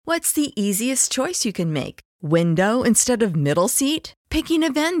What's the easiest choice you can make? Window instead of middle seat? Picking a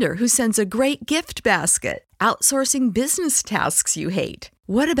vendor who sends a great gift basket? Outsourcing business tasks you hate?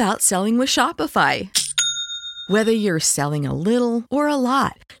 What about selling with Shopify? Whether you're selling a little or a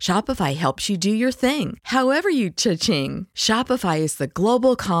lot, Shopify helps you do your thing, however you cha-ching. Shopify is the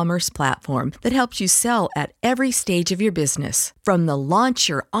global commerce platform that helps you sell at every stage of your business. From the launch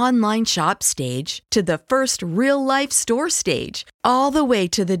your online shop stage to the first real-life store stage, all the way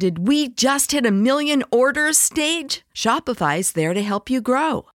to the did we just hit a million orders stage. Shopify's there to help you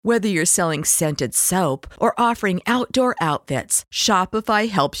grow. Whether you're selling scented soap or offering outdoor outfits, Shopify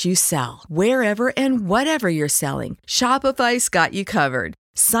helps you sell. Wherever and whatever you're selling, Shopify's got you covered.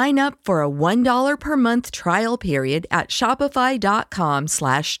 Sign up for a $1 per month trial period at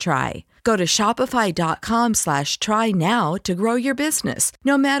shopify.com/try. Go to shopify.com/try now to grow your business,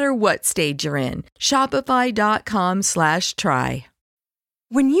 no matter what stage you're in. Shopify.com/try.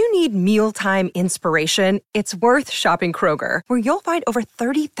 When you need mealtime inspiration, it's worth shopping Kroger, where you'll find over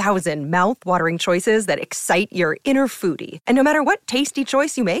 30,000 mouth-watering choices that excite your inner foodie. And no matter what tasty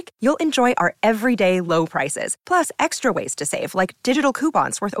choice you make, you'll enjoy our everyday low prices, plus extra ways to save, like digital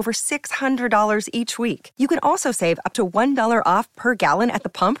coupons worth over $600 each week. You can also save up to $1 off per gallon at the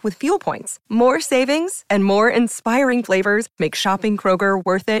pump with fuel points. More savings and more inspiring flavors make shopping Kroger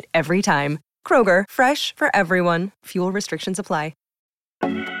worth it every time. Kroger, fresh for everyone. Fuel restrictions apply.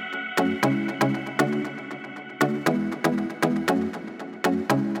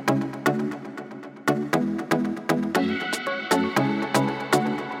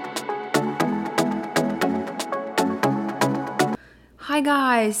 Hi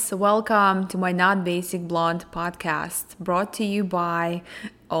guys, welcome to my Not Basic Blonde podcast, brought to you by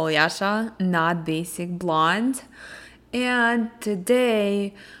Olyasha, Not Basic Blonde. And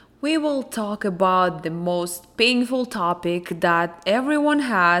today we will talk about the most painful topic that everyone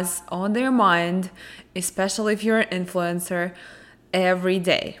has on their mind, especially if you're an influencer, every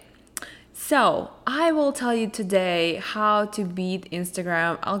day. So I will tell you today how to beat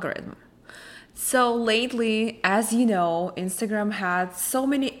Instagram algorithm. So lately, as you know, Instagram had so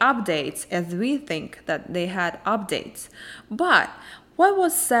many updates as we think that they had updates. But what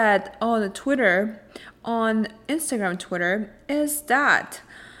was said on Instagram Twitter is that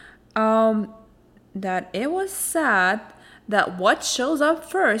it was said that what shows up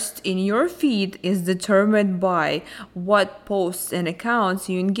first in your feed is determined by what posts and accounts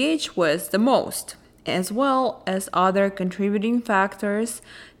you engage with the most, as well as other contributing factors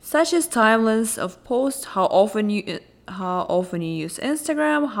such as timelines of posts, how often you use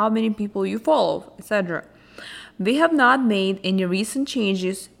Instagram, how many people you follow, etc. We have not made any recent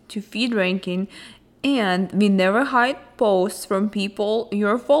changes to feed ranking, and we never hide posts from people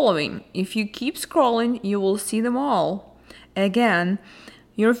you're following. If you keep scrolling, you will see them all. Again,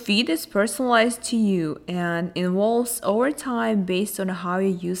 your feed is personalized to you and evolves over time based on how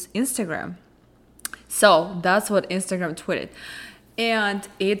you use Instagram. So that's what Instagram tweeted. And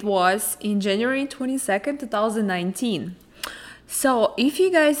it was in January 22nd, 2019. So if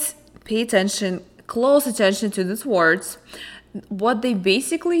you guys pay close attention to these words, what they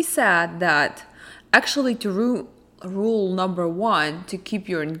basically said that actually to rule number one to keep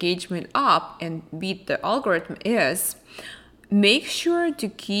your engagement up and beat the algorithm is make sure to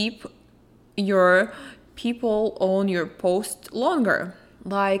keep your people on your post longer.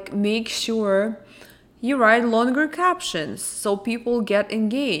 Like make sure you write longer captions so people get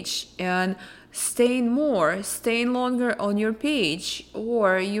engaged and stay longer on your page,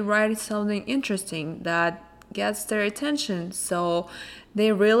 or you write something interesting that gets their attention so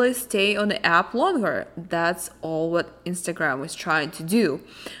they really stay on the app longer. That's all what Instagram was trying to do.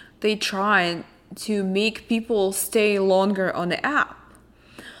 They trying to make people stay longer on the app.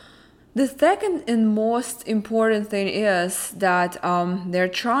 The second and most important thing is that they're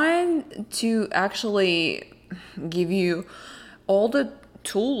trying to actually give you all the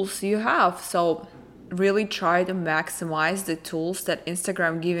tools you have. So really try to maximize the tools that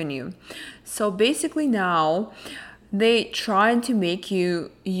Instagram given you. So basically now they trying to make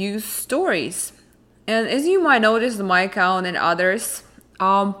you use stories. And as you might notice, my account and others,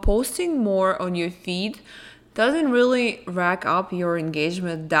 posting more on your feed doesn't really rack up your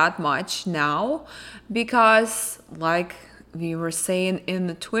engagement that much now, because like we were saying in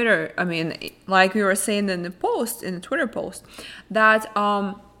the Twitter, like we were saying in the Twitter post, that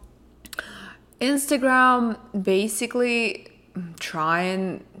Instagram basically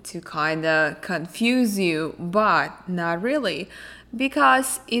trying to kind of confuse you, but not really,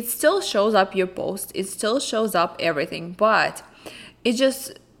 because it still shows up your post, it still shows up everything, but it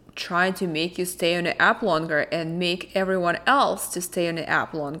just trying to make you stay on the app longer and make everyone else to stay on the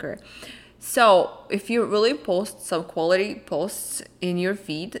app longer. So if you really post some quality posts in your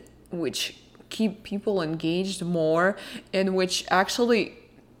feed, which keep people engaged more and which actually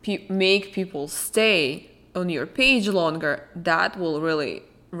make people stay on your page longer, that will really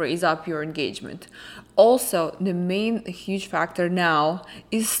raise up your engagement. Also, the main huge factor now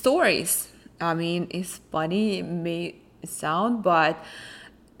is stories. I mean, it's funny, it may sound, but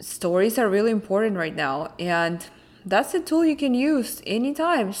stories are really important right now, and that's a tool you can use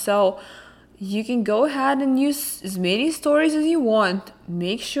anytime. So you can go ahead and use as many stories as you want.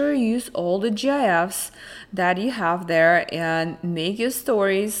 Make sure you use all the GIFs that you have there and make your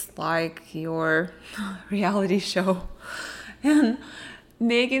stories like your reality show. And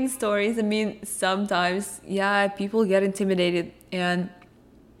making stories, I mean, sometimes, yeah, people get intimidated and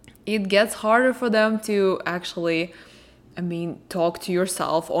it gets harder for them to actually, talk to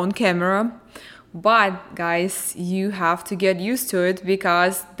yourself on camera. But guys, you have to get used to it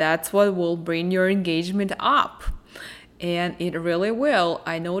because that's what will bring your engagement up. And it really will.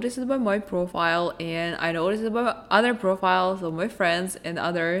 I noticed it by my profile, and I noticed it by other profiles of my friends and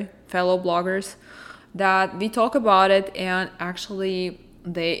other fellow bloggers that we talk about it, and actually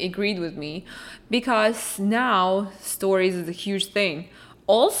they agreed with me because now stories is a huge thing.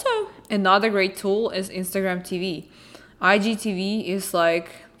 Also, another great tool is Instagram TV. IGTV is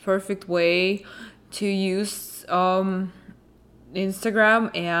like perfect way to use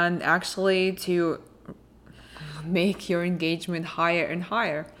Instagram and actually to make your engagement higher and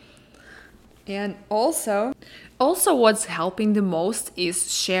higher. And also what's helping the most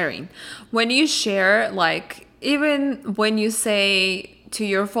is sharing. When you share, like even when you say to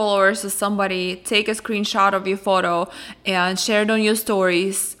your followers or somebody, take a screenshot of your photo and share it on your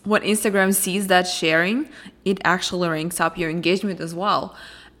stories, when Instagram sees that sharing, it actually ranks up your engagement as well.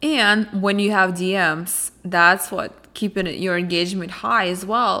 And when you have DMs, that's what keeping your engagement high as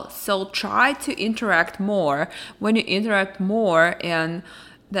well. So try to interact more. When you interact more and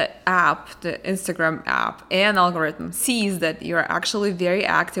the app, the Instagram app and algorithm sees that you're actually very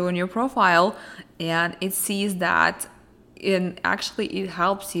active on your profile, and it sees that, and actually it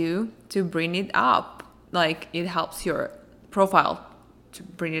helps you to bring it up. Like it helps your profile to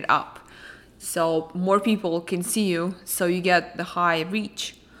bring it up. So more people can see you, so you get the high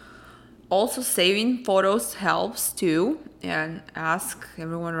reach. Also, saving photos helps too, and ask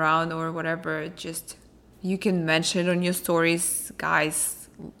everyone around or whatever. Just you can mention it on your stories, guys.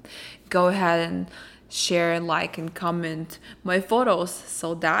 Go ahead and share, like, and comment my photos,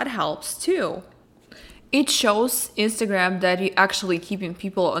 so that helps too. It shows Instagram that you're actually keeping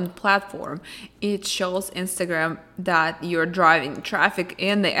people on the platform. It shows Instagram that you're driving traffic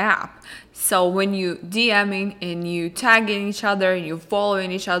in the app. So when you DMing and you tagging each other, you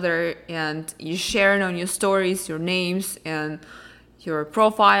following each other, and you sharing on your stories, your names and your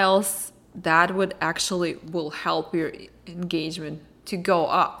profiles, that would actually will help your engagement to go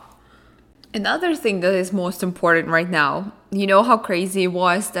up. Another thing that is most important right now, you know how crazy it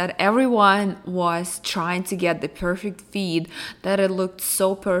was that everyone was trying to get the perfect feed, that it looked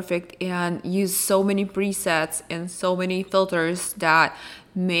so perfect and used so many presets and so many filters that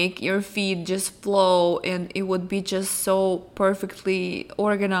make your feed just flow and it would be just so perfectly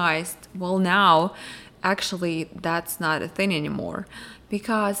organized. Well, now, actually, that's not a thing anymore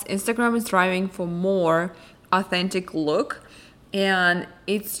because Instagram is driving for more authentic look. And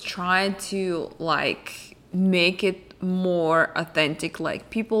it's trying to like make it more authentic. Like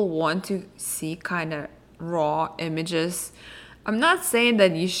people want to see kind of raw images. I'm not saying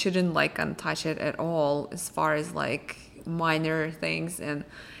that you shouldn't like untouch it at all as far as like minor things and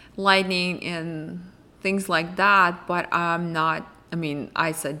lighting and things like that. But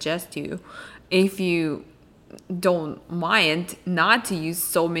I suggest you, if you don't mind, not to use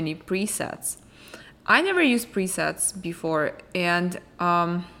so many presets. I never used presets before, and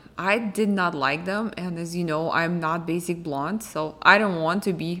I did not like them. And as you know, I'm not basic blonde, so I don't want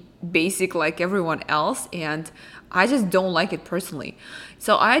to be basic like everyone else, and I just don't like it personally.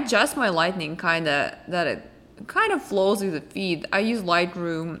 So I adjust my lighting kind of that it kind of flows with the feed. I use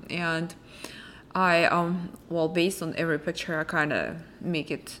Lightroom, and I based on every picture, I kind of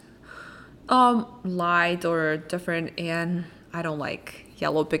make it light or different, and I don't like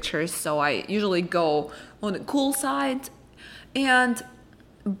yellow pictures, so I usually go on the cool side,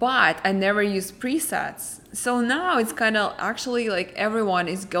 but I never use presets. So now it's kind of actually like everyone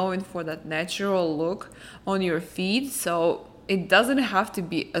is going for that natural look on your feed, so it doesn't have to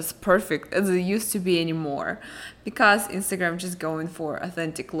be as perfect as it used to be anymore because Instagram just going for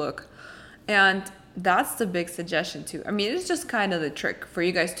authentic look. And that's the big suggestion too. I mean, it's just kind of the trick for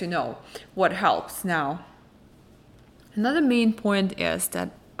you guys to know what helps. Now, another main point is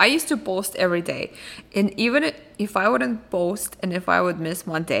that I used to post every day. And even if I wouldn't post and if I would miss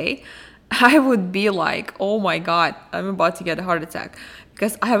one day, I would be like, oh my God, I'm about to get a heart attack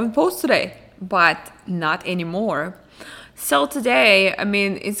because I haven't posted today, but not anymore. So today, I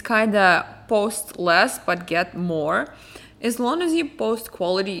mean, it's kind of post less but get more. As long as you post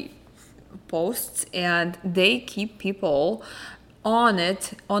quality posts and they keep people on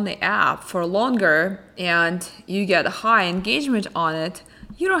the app for longer and you get high engagement on it,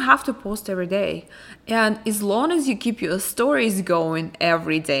 you don't have to post every day. And as long as you keep your stories going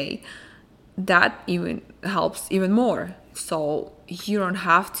every day, that even helps even more. So you don't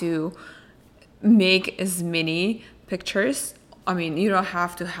have to make as many pictures. I mean, you don't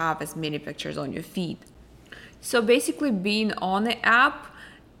have to have as many pictures on your feed. So basically being on the app,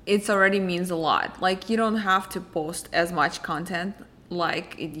 it already means a lot. Like, you don't have to post as much content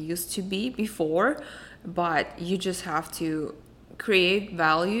like it used to be before, but you just have to create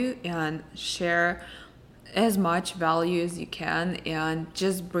value and share as much value as you can and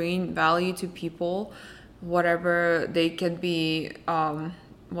just bring value to people, whatever they can be,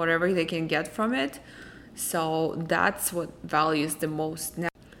 whatever they can get from it. So that's what values the most now.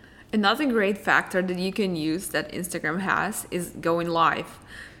 Another great factor that you can use that Instagram has is going live.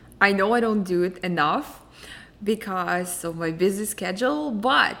 I know I don't do it enough because of my busy schedule,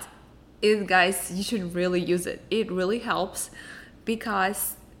 but guys, you should really use it. It really helps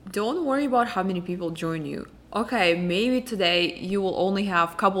because don't worry about how many people join you. Okay, maybe today you will only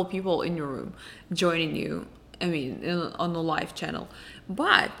have a couple people in your room joining you. I mean, on the live channel.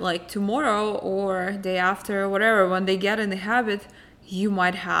 But like tomorrow or day after, whatever, when they get in the habit, you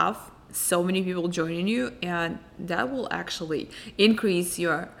might have so many people joining you, and that will actually increase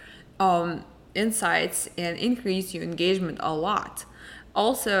your insights and increase your engagement a lot.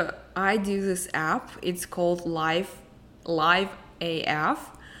 Also, I do this app. It's called Live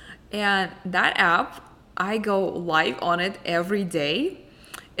AF, and that app, I go live on it every day.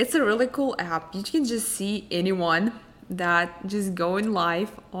 It's a really cool app. You can just see anyone that just going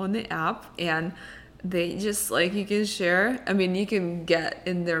live on the app, and they just like, you can share. I mean, you can get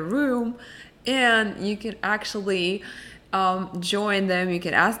in their room and you can actually join them. You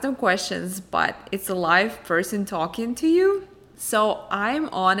can ask them questions, but it's a live person talking to you. So I'm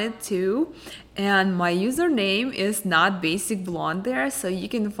on it too, and my username is Not Basic Blonde there, so you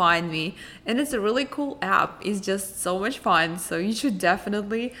can find me. And it's a really cool app. It's just so much fun, so you should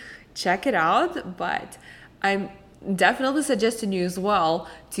definitely check it out. But I'm definitely suggesting you as well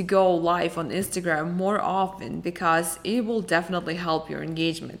to go live on Instagram more often because it will definitely help your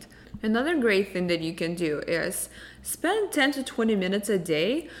engagement. Another great thing that you can do is spend 10 to 20 minutes a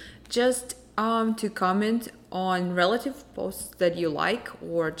day just to comment on relative posts that you like,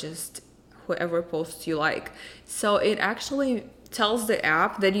 or just whoever posts you like. So it actually tells the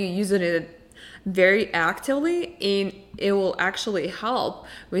app that you're using it very actively, and it will actually help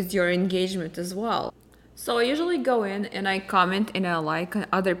with your engagement as well. So I usually go in and I comment and I like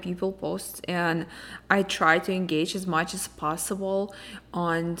other people posts, and I try to engage as much as possible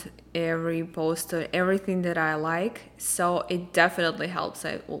on every post or everything that I like. So it definitely helps,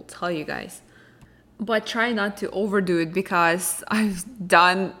 I will tell you guys. But try not to overdo it, because I've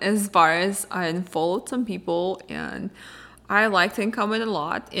done as far as I unfollowed some people and I like to comment a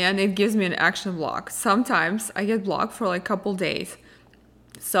lot, and it gives me an action block. Sometimes I get blocked for like a couple days.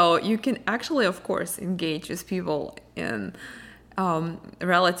 So you can actually, of course, engage with people in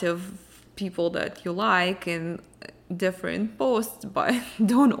relative people that you like in different posts, but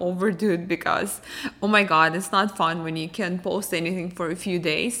don't overdo it, because oh my God, it's not fun when you can't post anything for a few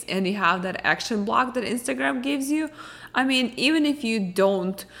days and you have that action block that Instagram gives you. I mean, even if you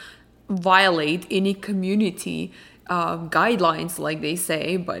don't violate any community guidelines, like they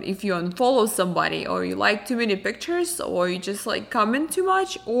say, but if you unfollow somebody, or you like too many pictures, or you just like comment too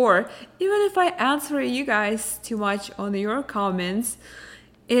much, or even if I answer you guys too much on your comments,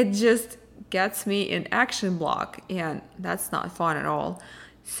 it just gets me an action block, and that's not fun at all.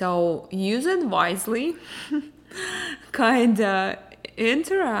 So use it wisely. Kinda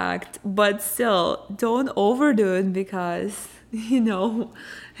interact, but still don't overdo it, because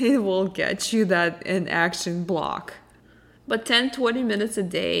it will get you that an action block. But 10-20 minutes a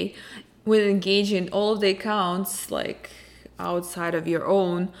day with engaging all of the accounts, like outside of your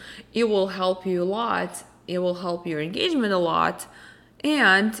own, it will help you a lot. It will help your engagement a lot,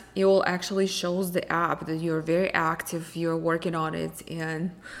 and it will actually shows the app that you're very active, you're working on it,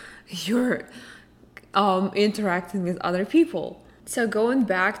 and you're interacting with other people. So going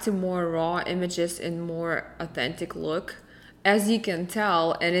back to more raw images and more authentic look, as you can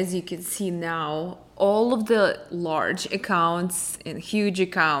tell and as you can see now, all of the large accounts and huge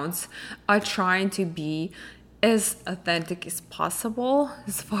accounts are trying to be as authentic as possible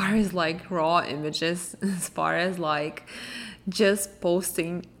as far as like raw images, as far as like just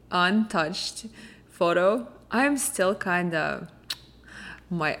posting untouched photo. I'm still kind of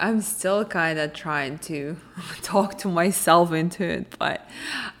trying to talk to myself into it, but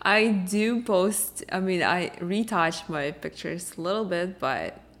I do post, I retouch my pictures a little bit,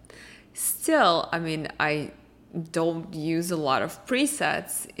 but still, I don't use a lot of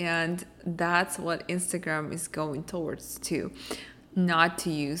presets, and that's what Instagram is going towards too. Not to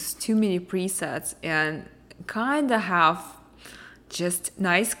use too many presets and kind of have just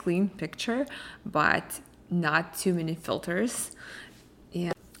nice clean picture, but not too many filters.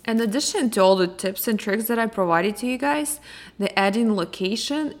 And in addition to all the tips and tricks that I provided to you guys, the adding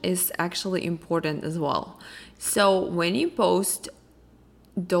location is actually important as well. So when you post,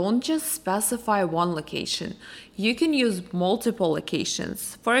 don't just specify one location. You can use multiple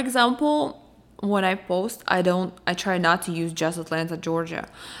locations. For example, when I post, I try not to use just Atlanta, Georgia.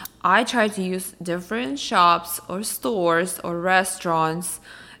 I try to use different shops or stores or restaurants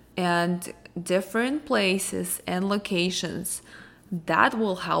and different places and locations. That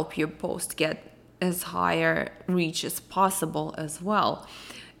will help your post get as higher reach as possible as well.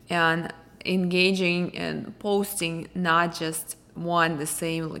 And engaging and posting not just the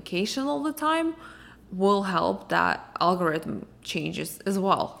same location all the time will help that algorithm changes as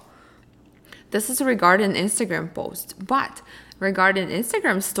well. This is regarding Instagram post, but regarding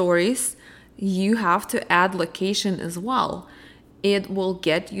Instagram stories, you have to add location as well. It will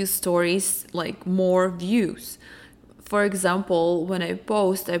get you stories like more views. For example, when I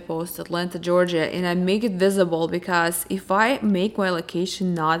post Atlanta, Georgia, and I make it visible, because if I make my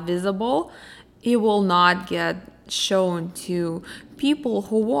location not visible, it will not get shown to people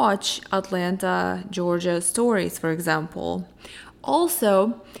who watch Atlanta, Georgia stories, for example.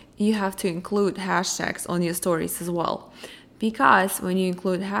 Also, you have to include hashtags on your stories as well, because when you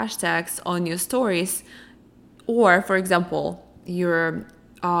include hashtags on your stories, or for example, you're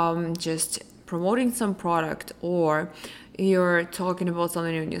just promoting some product, or you're talking about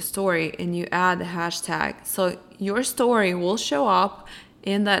something in your story and you add a hashtag, so your story will show up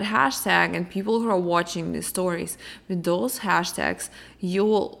in that hashtag, and people who are watching the stories with those hashtags,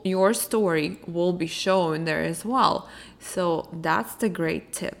 your story will be shown there as well. So that's the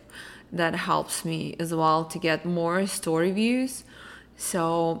great tip that helps me as well to get more story views.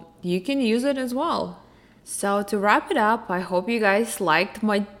 So you can use it as well. So to wrap it up, I hope you guys liked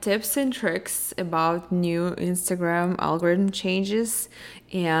my tips and tricks about new Instagram algorithm changes,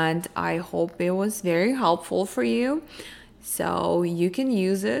 and I hope it was very helpful for you. So you can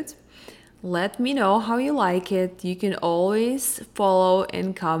use it. Let me know how you like it. You can always follow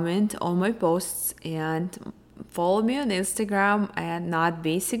and comment on my posts, and follow me on Instagram at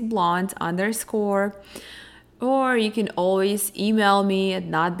notbasicblonde_, or you can always email me at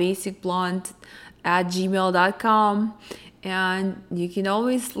notbasicblonde@gmail.com, and you can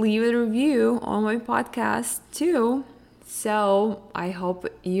always leave a review on my podcast too. So I hope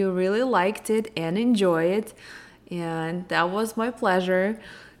you really liked it and enjoy it, and that was my pleasure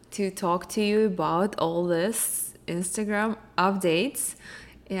to talk to you about all this Instagram updates.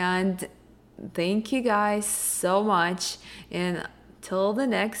 And thank you guys so much, and till the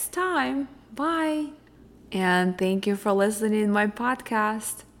next time, bye. And thank you for listening to my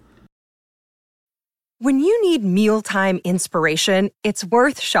podcast. When you need mealtime inspiration, it's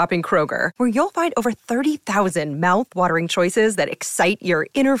worth shopping Kroger, where you'll find over 30,000 mouth-watering choices that excite your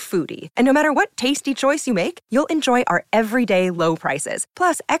inner foodie. And no matter what tasty choice you make, you'll enjoy our everyday low prices,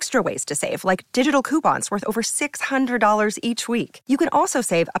 plus extra ways to save, like digital coupons worth over $600 each week. You can also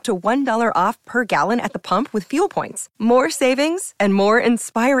save up to $1 off per gallon at the pump with fuel points. More savings and more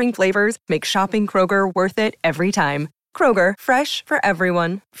inspiring flavors make shopping Kroger worth it every time. Kroger, fresh for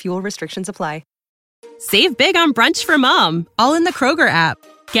everyone. Fuel restrictions apply. Save big on brunch for mom, all in the Kroger app.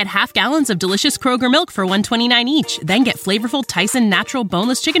 Get half gallons of delicious Kroger milk for $1.29 each. Then get flavorful Tyson natural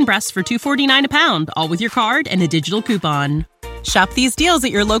boneless chicken breasts for $2.49 a pound, all with your card and a digital coupon. Shop these deals at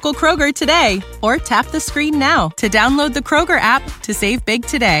your local Kroger today, or tap the screen now to download the Kroger app to save big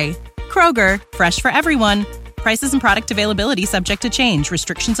today. Kroger, fresh for everyone. Prices and product availability subject to change.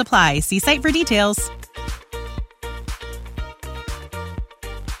 Restrictions apply. See site for details.